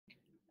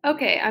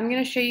Okay, I'm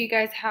going to show you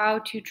guys how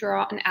to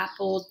draw an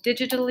apple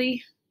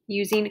digitally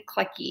using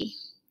Clecky.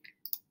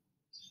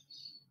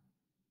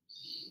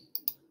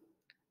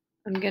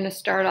 I'm going to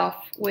start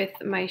off with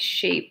my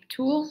shape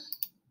tool,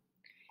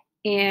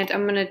 and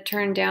I'm going to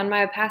turn down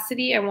my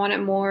opacity. I want it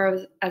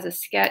more as a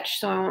sketch,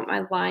 so I want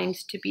my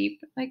lines to be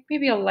like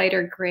maybe a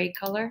lighter gray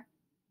color.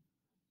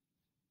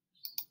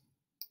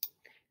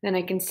 Then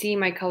I can see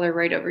my color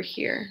right over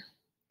here.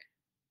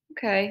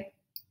 Okay,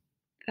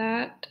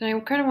 that, and I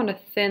kind of want a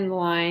thin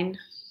line.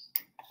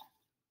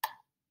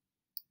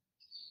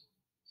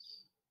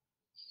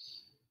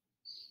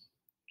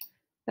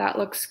 That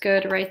looks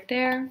good right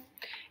there.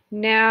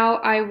 Now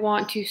I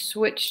want to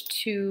switch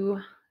to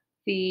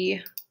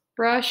the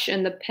brush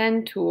and the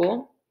pen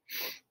tool.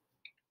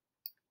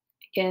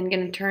 Again, I'm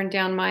going to turn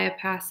down my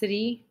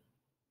opacity.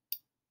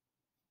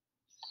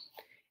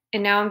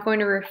 And now I'm going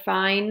to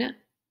refine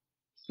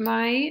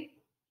my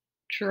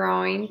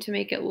drawing to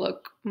make it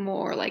look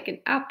more like an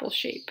apple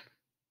shape.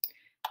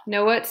 You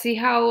know what? See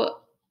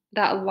how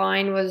that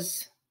line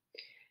was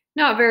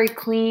not very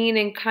clean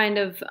and kind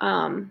of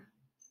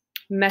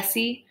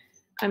messy?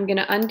 I'm going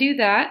to undo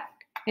that,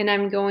 and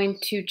I'm going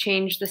to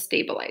change the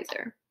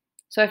stabilizer.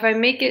 So if I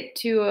make it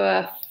to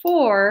a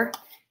 4,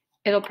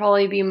 it'll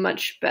probably be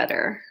much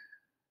better.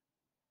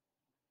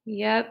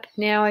 Yep,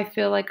 now I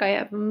feel like I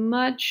have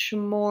much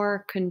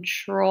more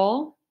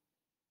control.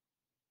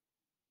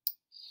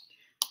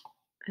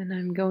 And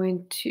I'm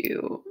going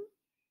to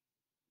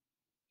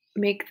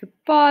make the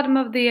bottom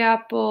of the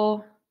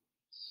apple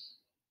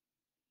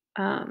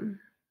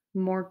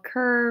more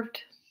curved.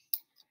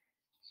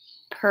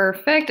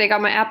 Perfect, I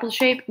got my apple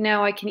shape.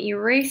 Now I can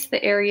erase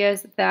the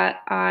areas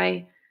that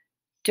I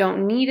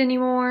don't need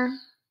anymore.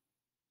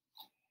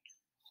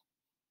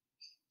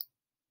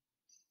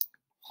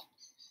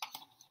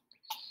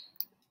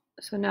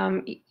 So now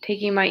I'm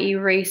taking my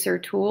eraser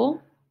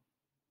tool.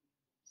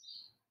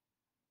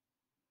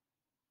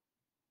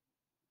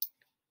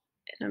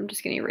 And I'm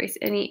just going to erase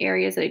any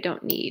areas that I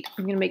don't need.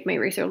 I'm going to make my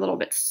eraser a little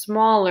bit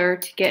smaller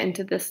to get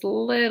into this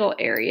little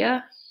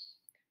area,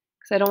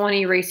 because I don't want to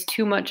erase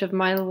too much of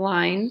my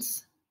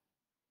lines.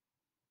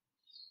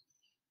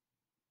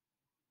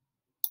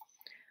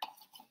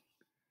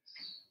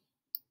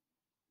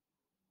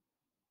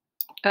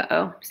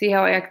 Uh-oh, see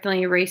how I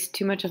accidentally erased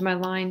too much of my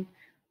line?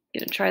 I'm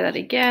going to try that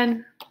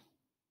again.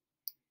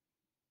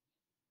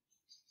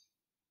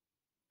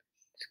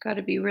 Just got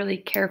to be really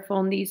careful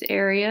in these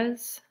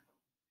areas.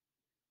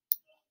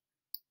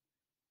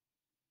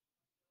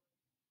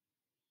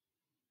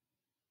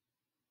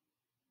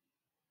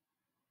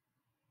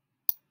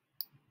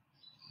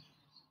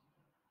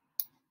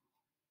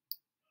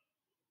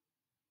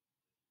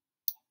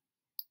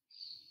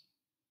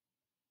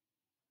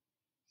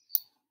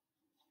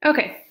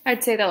 Okay,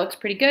 I'd say that looks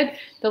pretty good.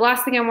 The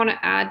last thing I want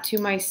to add to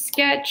my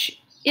sketch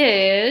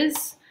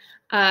is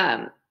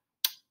a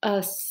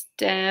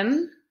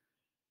stem.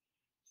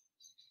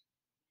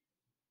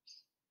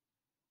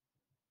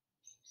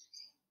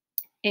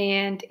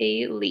 And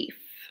a leaf.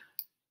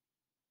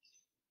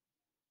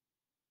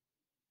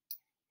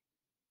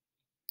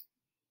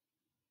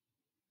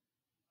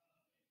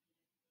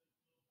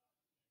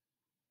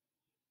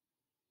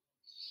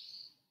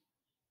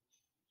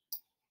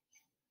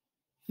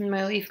 And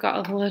my leaf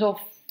got a little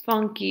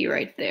funky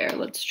right there.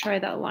 Let's try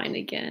that line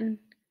again.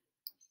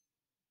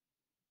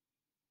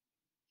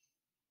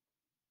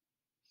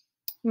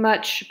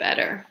 Much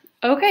better.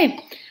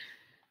 Okay.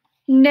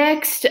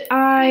 Next,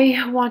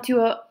 I want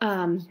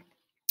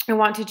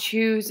to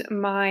choose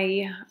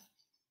my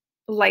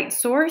light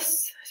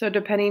source. So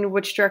depending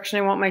which direction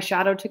I want my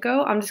shadow to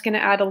go, I'm just going to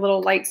add a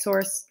little light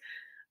source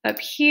up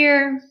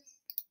here.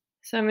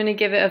 So I'm going to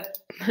give it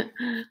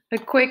a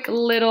quick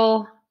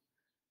little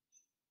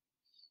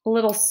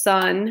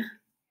sun.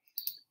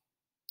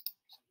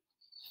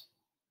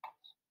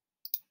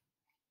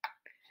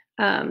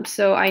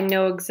 So I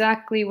know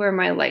exactly where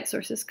my light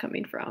source is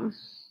coming from.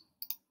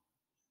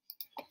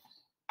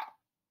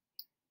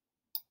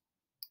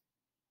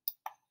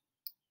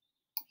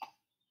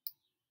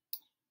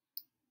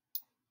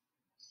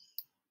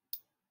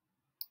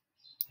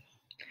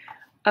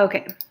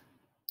 Okay.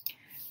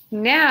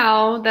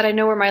 Now that I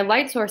know where my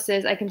light source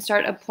is, I can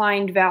start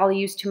applying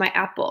values to my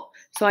apple.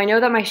 So I know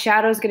that my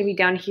shadow is going to be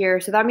down here.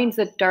 So that means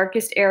the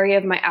darkest area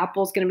of my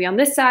apple is going to be on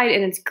this side,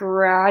 and it's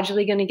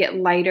gradually going to get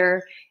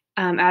lighter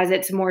as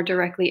it's more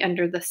directly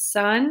under the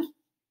sun.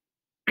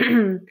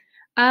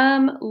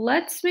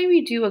 Let's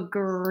maybe do a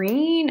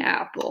green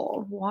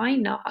apple. Why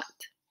not?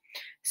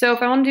 So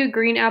if I want to do a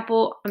green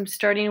apple, I'm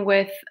starting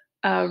with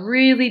a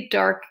really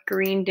dark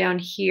green down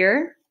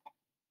here.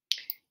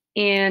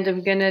 And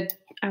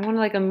I want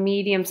like a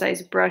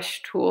medium-sized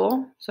brush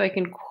tool so I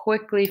can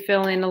quickly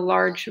fill in a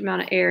large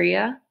amount of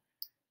area.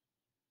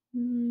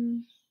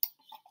 Maybe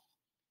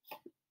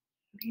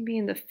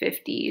in the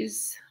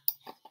 50s.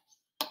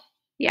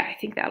 Yeah, I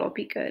think that'll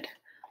be good.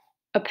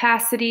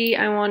 Opacity,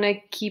 I want to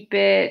keep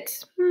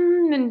it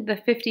in the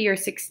 50 or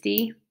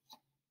 60.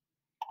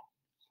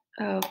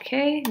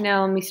 Okay,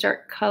 now let me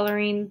start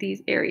coloring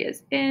these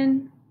areas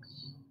in.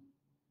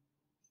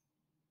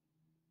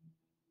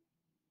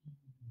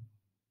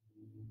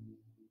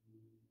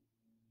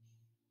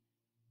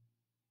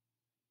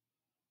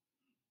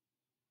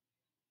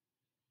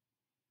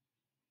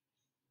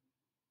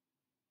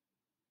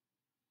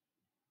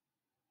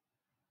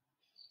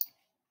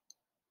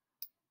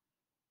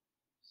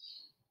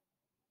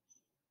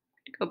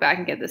 Go back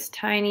and get this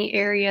tiny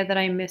area that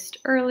I missed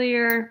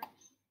earlier.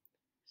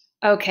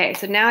 Okay,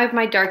 so now I have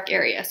my dark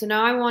area. So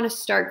now I want to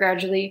start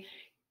gradually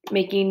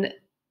making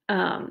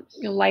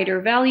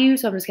lighter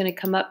values. So I'm just going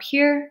to come up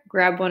here,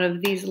 grab one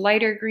of these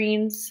lighter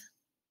greens.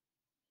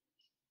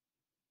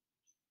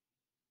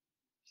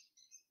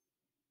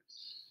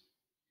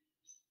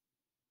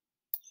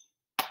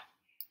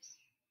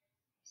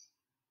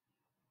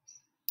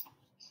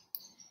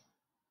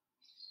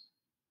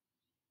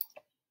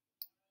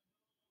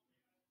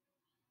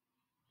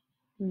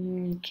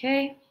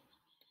 Okay,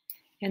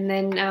 and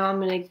then now I'm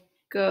going to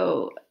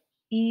go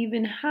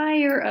even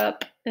higher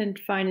up and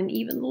find an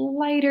even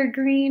lighter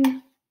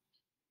green.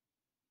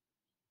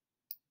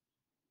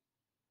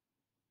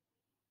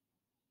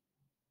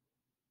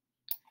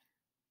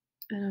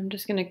 And I'm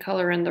just going to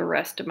color in the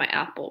rest of my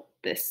apple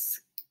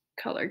this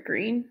color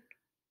green.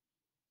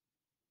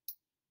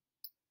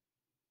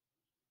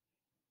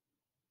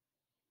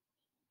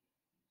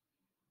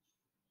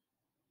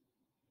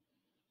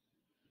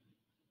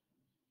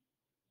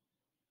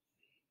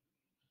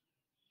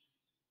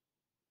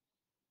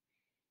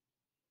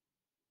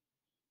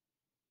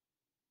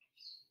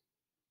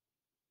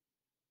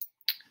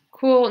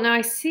 Cool, now I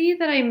see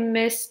that I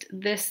missed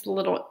this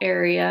little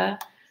area,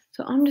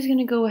 so I'm just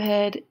gonna go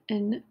ahead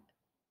and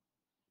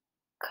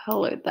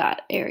color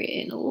that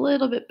area in a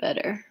little bit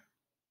better.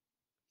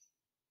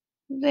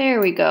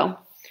 There we go.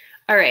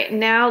 All right,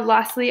 now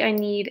lastly, I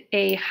need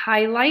a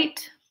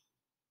highlight.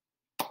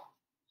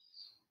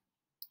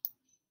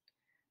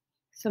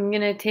 So I'm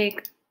gonna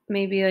take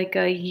maybe like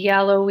a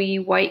yellowy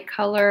white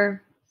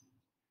color.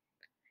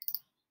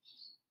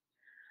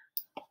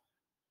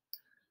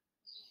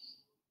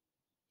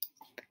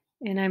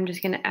 And I'm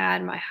just gonna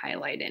add my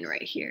highlight in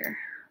right here.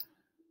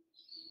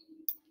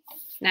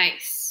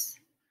 Nice.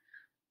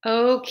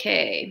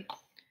 Okay.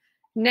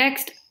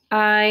 Next,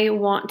 I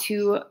want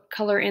to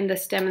color in the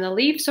stem and the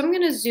leaf. So I'm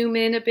gonna zoom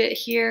in a bit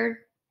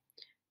here.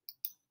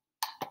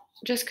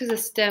 Just because the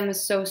stem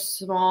is so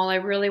small, I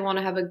really want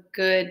to have a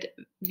good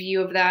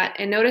view of that.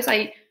 And notice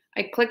I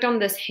clicked on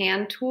this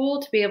hand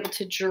tool to be able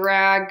to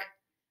drag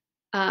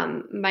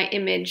my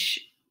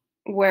image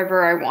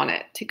wherever I want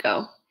it to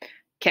go.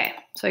 Okay,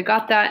 so I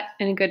got that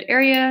in a good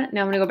area.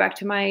 Now I'm gonna go back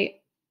to my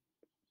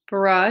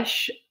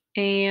brush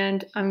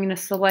and I'm gonna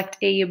select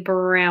a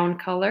brown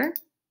color.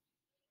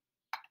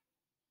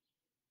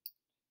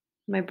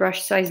 My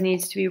brush size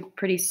needs to be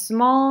pretty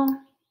small. I'm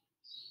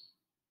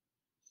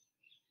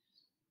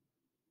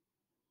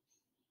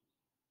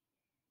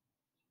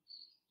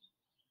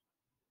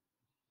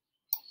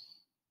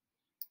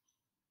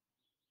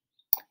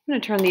gonna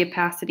turn the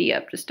opacity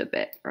up just a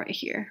bit right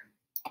here.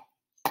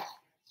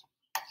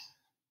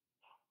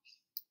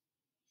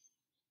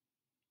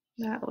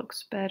 That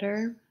looks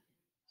better.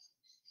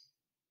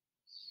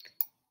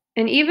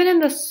 And even in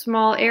the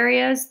small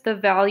areas, the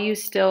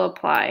values still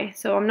apply.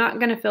 So I'm not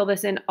gonna fill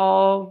this in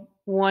all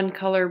one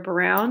color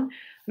brown.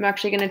 I'm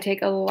actually gonna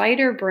take a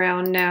lighter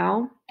brown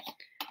now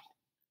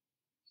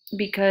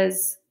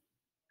because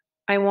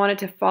I want it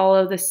to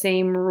follow the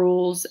same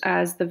rules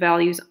as the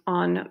values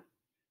on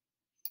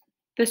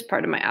this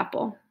part of my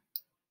apple.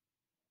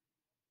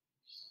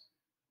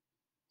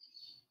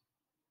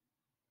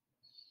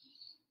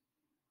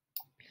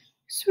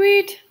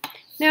 Sweet.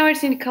 Now I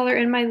just need to color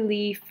in my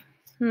leaf.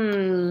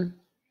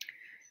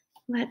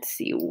 Let's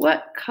see,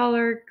 what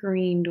color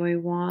green do I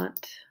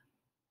want?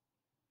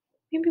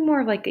 Maybe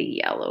more of like a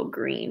yellow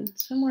green,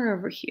 somewhere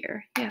over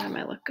here. Yeah, that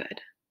might look good.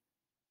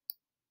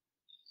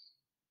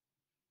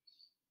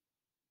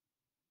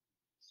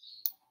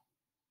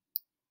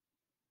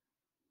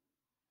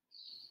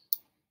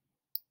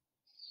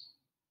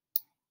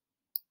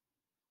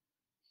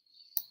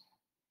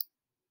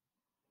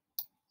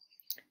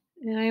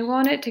 And I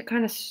want it to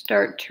kind of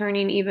start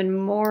turning even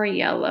more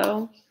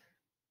yellow.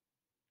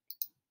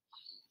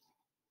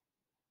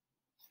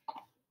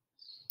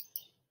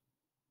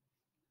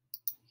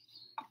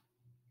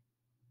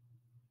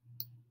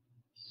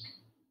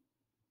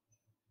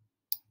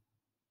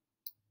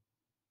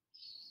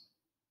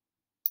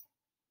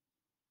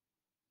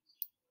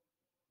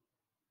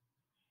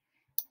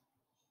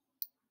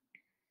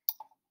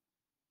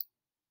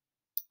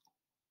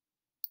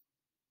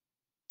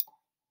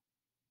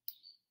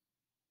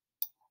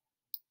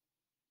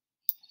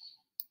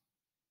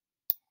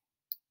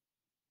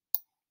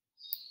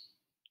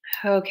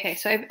 Okay,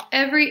 so I have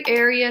every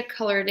area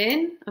colored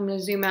in. I'm going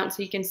to zoom out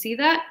so you can see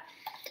that.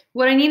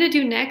 What I need to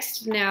do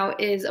next now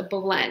is a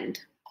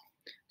blend.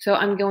 So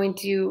I'm going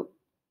to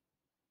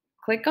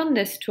click on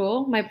this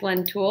tool, my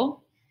blend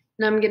tool,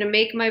 and I'm going to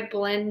make my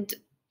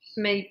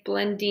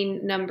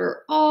blending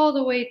number all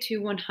the way to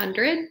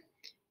 100.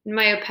 And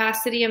my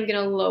opacity, I'm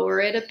going to lower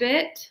it a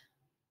bit.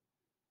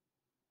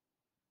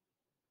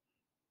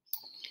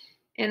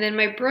 And then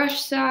my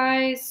brush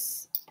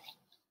size,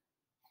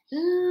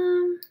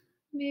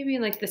 maybe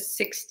in like the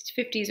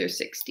 50s or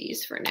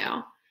 60s for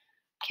now.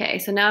 Okay,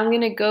 so now I'm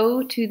going to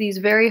go to these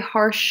very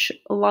harsh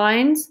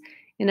lines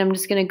and I'm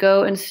just going to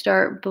go and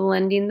start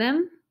blending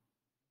them.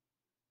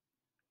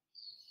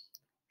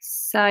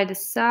 side to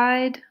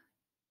side.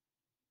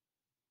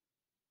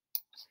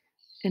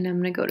 And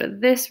I'm going to go to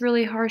this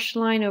really harsh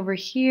line over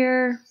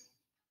here.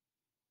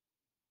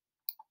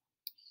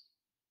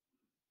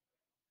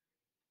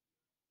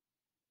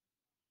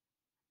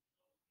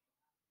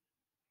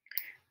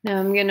 Now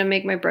I'm going to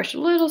make my brush a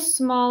little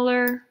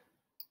smaller.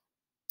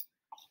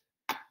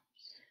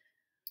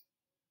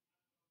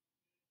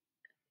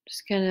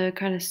 Just going to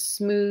kind of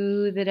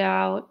smooth it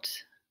out.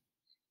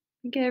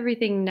 Get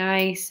everything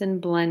nice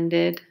and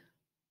blended.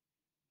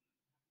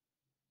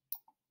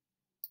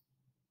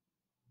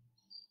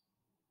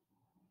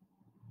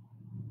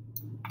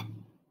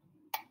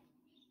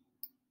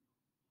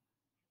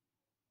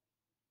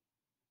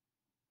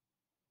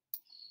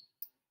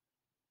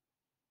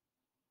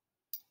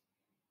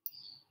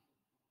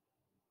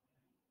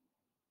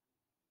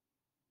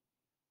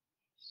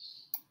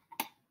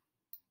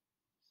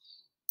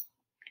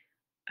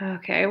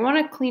 Okay, I want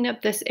to clean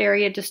up this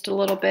area just a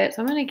little bit,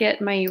 so I'm going to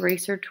get my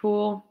eraser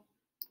tool.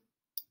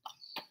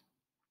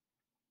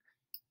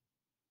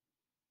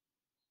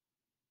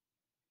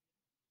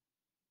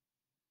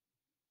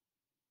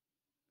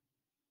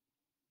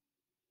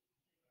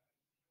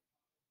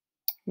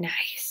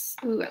 Nice.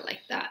 Ooh, I like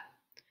that.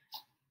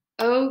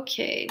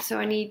 Okay, so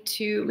I need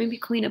to maybe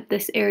clean up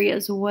this area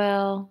as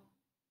well.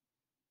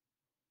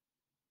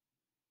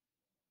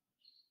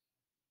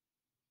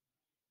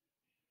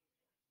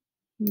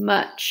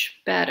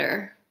 Much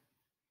better.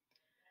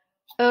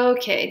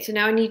 Okay, so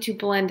now I need to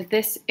blend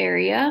this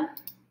area.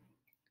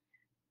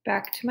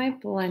 Back to my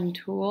blend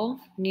tool.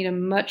 I need a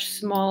much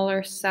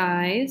smaller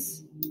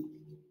size.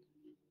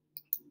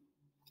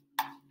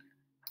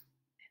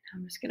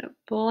 I'm just going to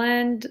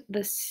blend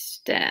the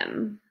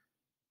stem.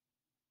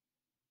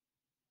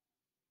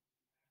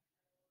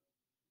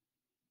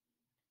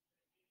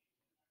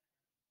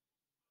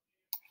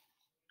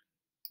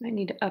 I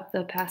need to up the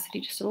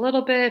opacity just a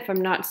little bit if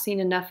I'm not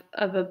seeing enough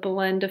of a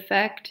blend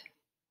effect.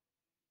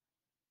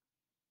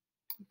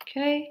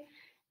 Okay,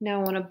 now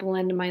I want to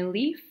blend my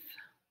leaf.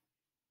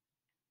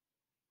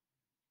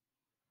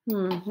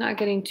 Not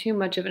getting too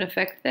much of an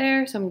effect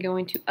there, so I'm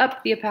going to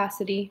up the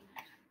opacity.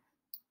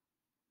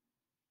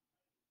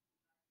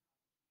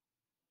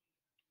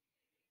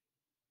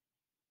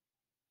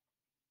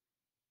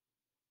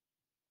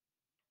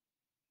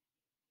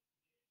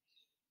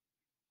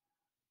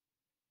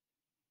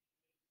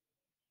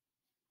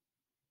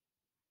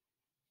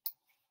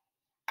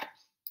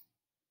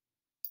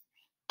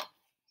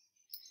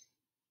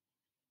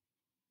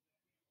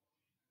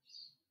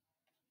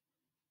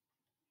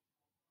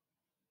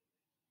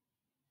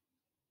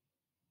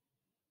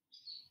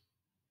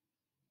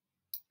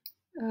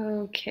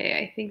 Okay,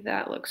 I think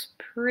that looks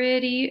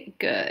pretty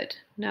good.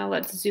 Now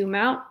let's zoom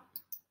out.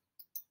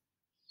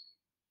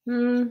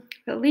 The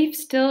leaf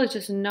still is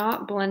just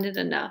not blended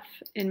enough,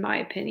 in my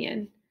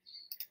opinion.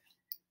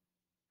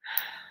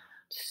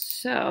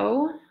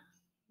 So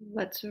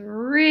let's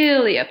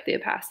really up the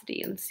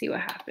opacity and see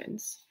what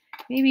happens.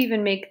 Maybe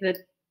even make the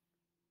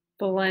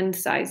blend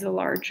size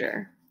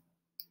larger.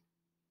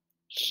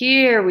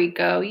 Here we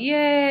go.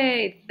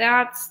 Yay!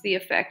 That's the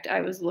effect I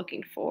was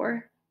looking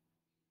for.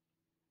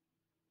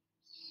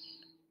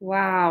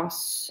 Wow,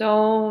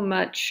 so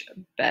much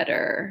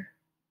better.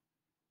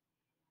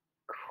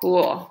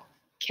 Cool.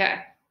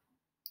 Okay.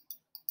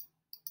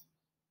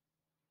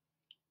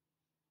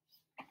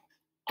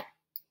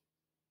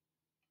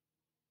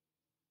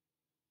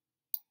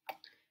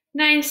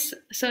 Nice.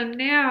 So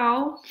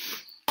now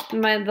the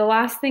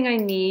last thing I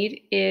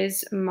need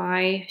is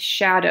my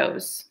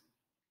shadows.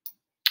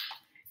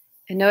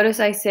 And notice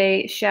I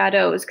say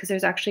shadows because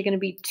there's actually going to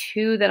be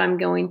two that I'm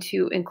going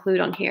to include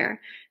on here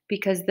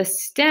because the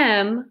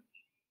stem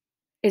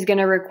is going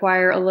to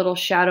require a little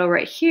shadow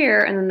right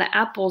here, and then the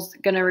apple's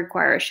going to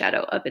require a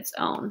shadow of its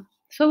own.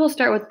 So we'll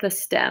start with the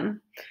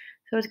stem.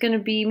 So it's going to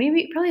be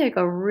probably like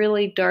a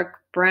really dark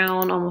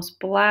brown,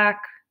 almost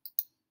black,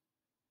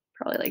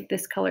 probably like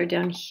this color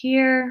down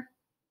here.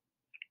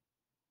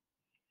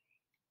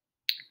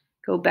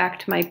 Go back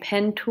to my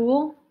pen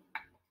tool.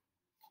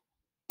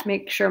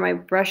 Make sure my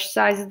brush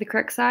size is the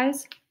correct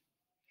size.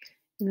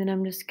 And then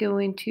I'm just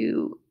going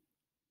to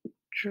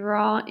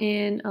draw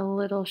in a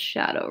little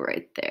shadow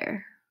right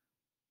there.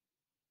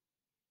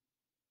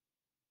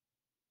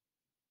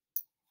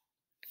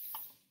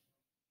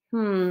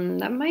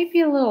 That might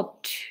be a little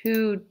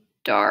too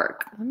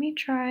dark. Let me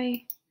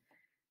try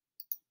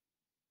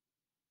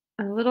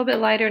a little bit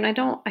lighter, and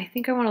I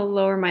think I want to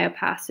lower my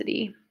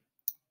opacity.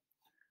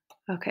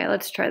 Okay,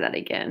 let's try that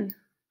again.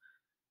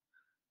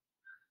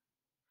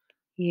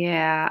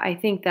 Yeah, I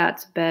think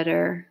that's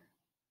better.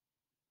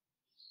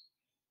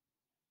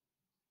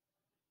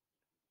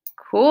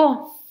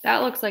 Cool.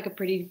 That looks like a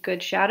pretty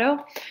good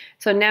shadow.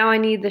 So now I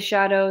need the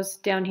shadows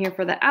down here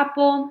for the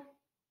apple.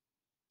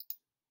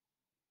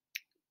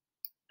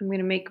 I'm going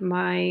to make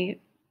my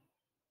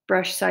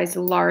brush size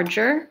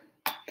larger.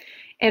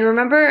 And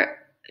remember,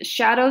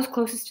 shadows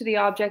closest to the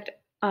object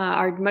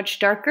are much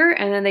darker,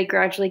 and then they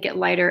gradually get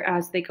lighter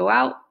as they go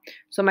out.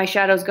 So my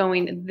shadow's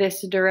going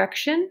this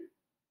direction.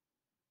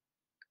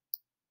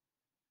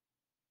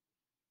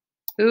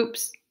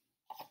 Oops.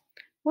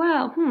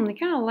 Well, they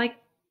kind of like,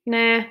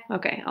 nah.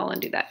 Okay, I'll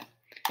undo that.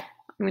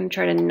 I'm going to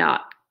try to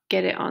not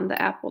get it on the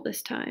apple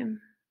this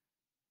time.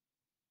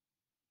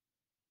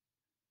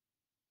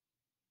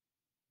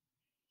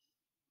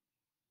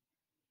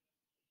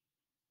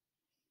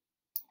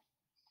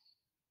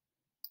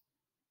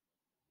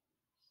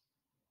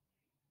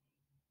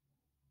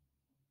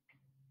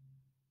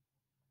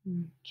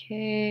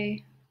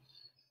 Okay,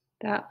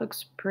 that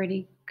looks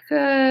pretty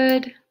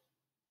good.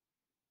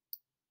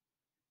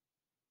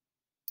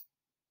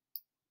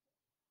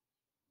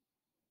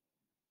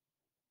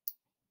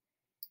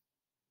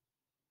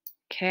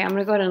 Okay, I'm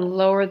gonna go ahead and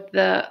lower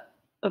the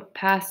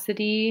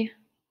opacity.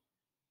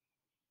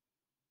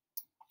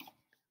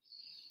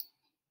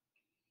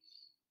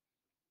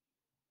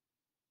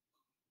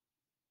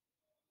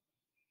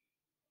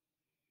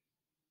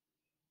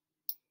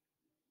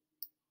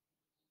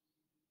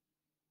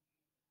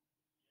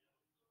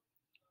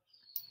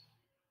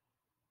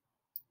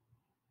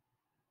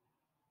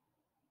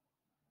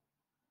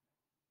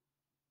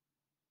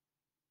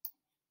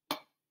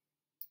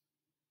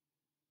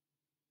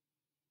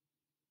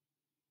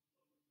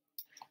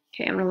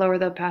 Okay, I'm gonna lower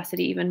the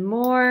opacity even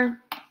more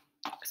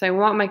because I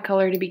want my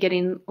color to be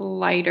getting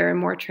lighter and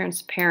more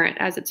transparent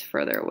as it's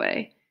further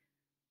away.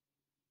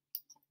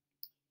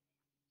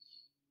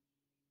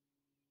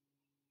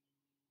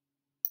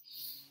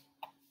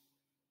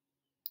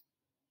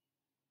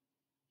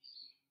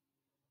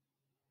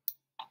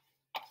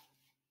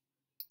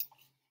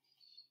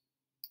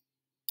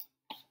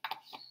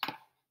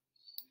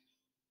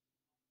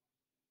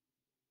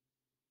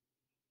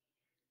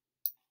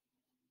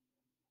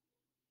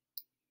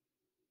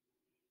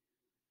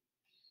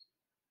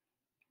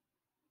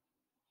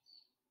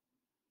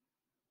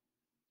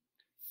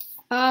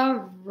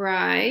 All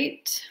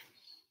right.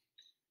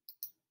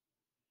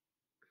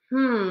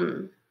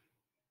 I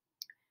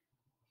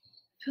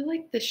feel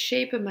like the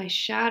shape of my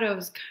shadow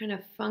is kind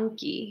of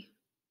funky.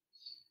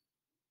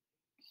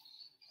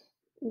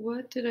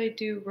 What did I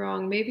do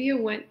wrong? Maybe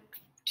it went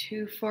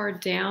too far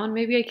down.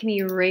 Maybe I can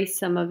erase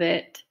some of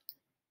it.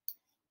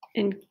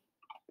 And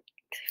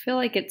I feel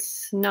like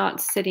it's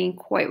not sitting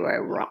quite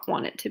where I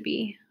want it to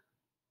be.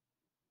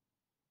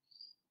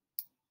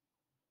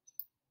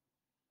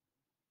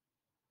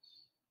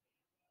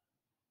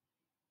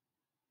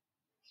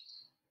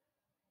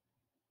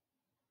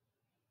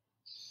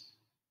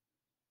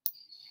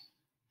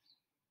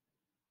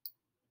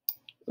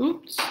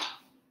 Oops.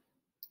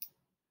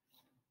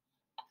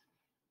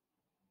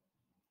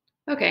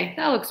 Okay,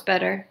 that looks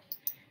better.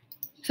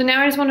 So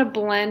now I just want to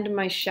blend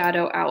my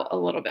shadow out a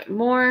little bit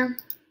more.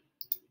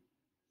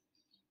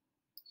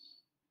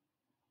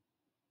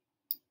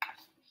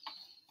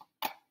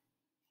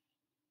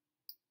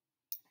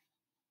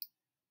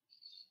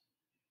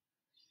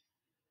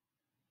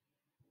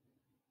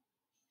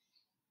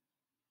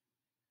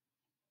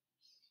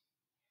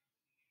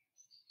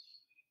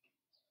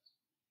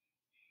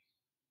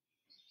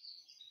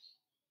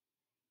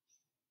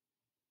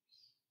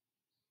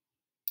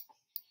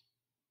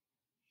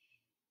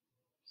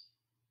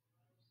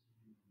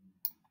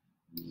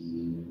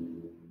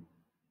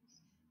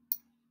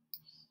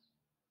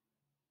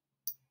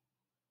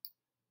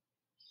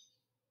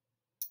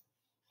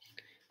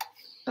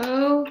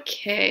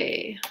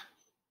 Okay. I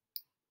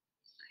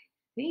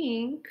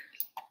think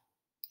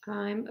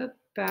I'm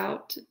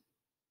about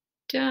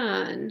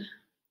done.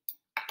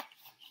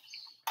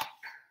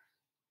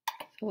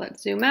 So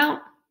let's zoom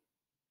out.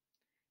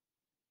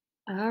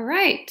 All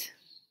right.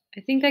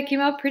 I think that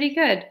came out pretty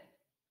good.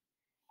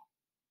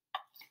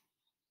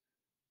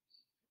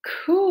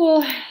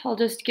 Cool. I'll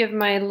just give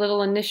my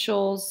little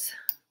initials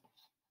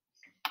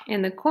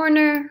in the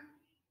corner.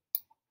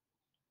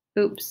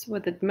 Oops,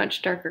 with a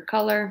much darker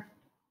color.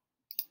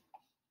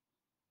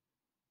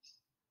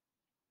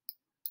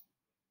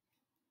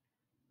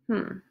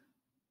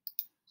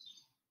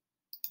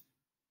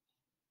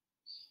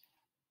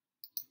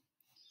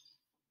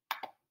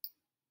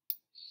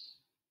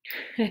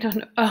 I don't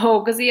know. Oh,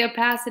 because the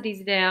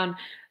opacity's down.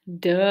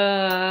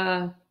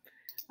 Duh.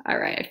 All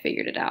right, I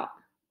figured it out.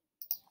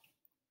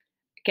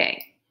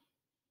 Okay.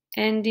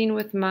 Ending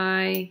with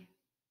my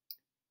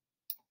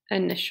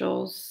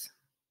initials.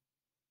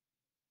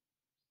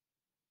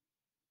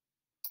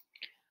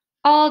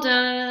 All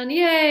done.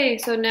 Yay.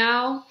 So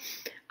now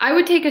I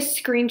would take a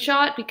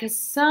screenshot because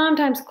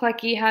sometimes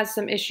Clecky has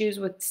some issues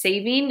with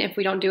saving if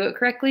we don't do it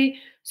correctly.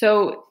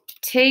 So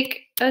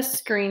take a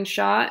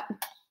screenshot.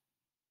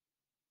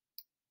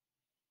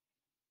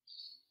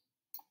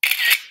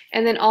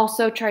 And then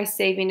also try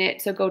saving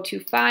it. So go to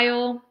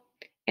File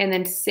and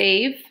then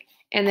Save,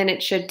 and then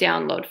it should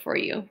download for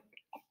you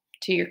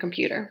to your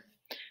computer.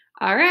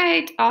 All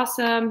right,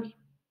 awesome.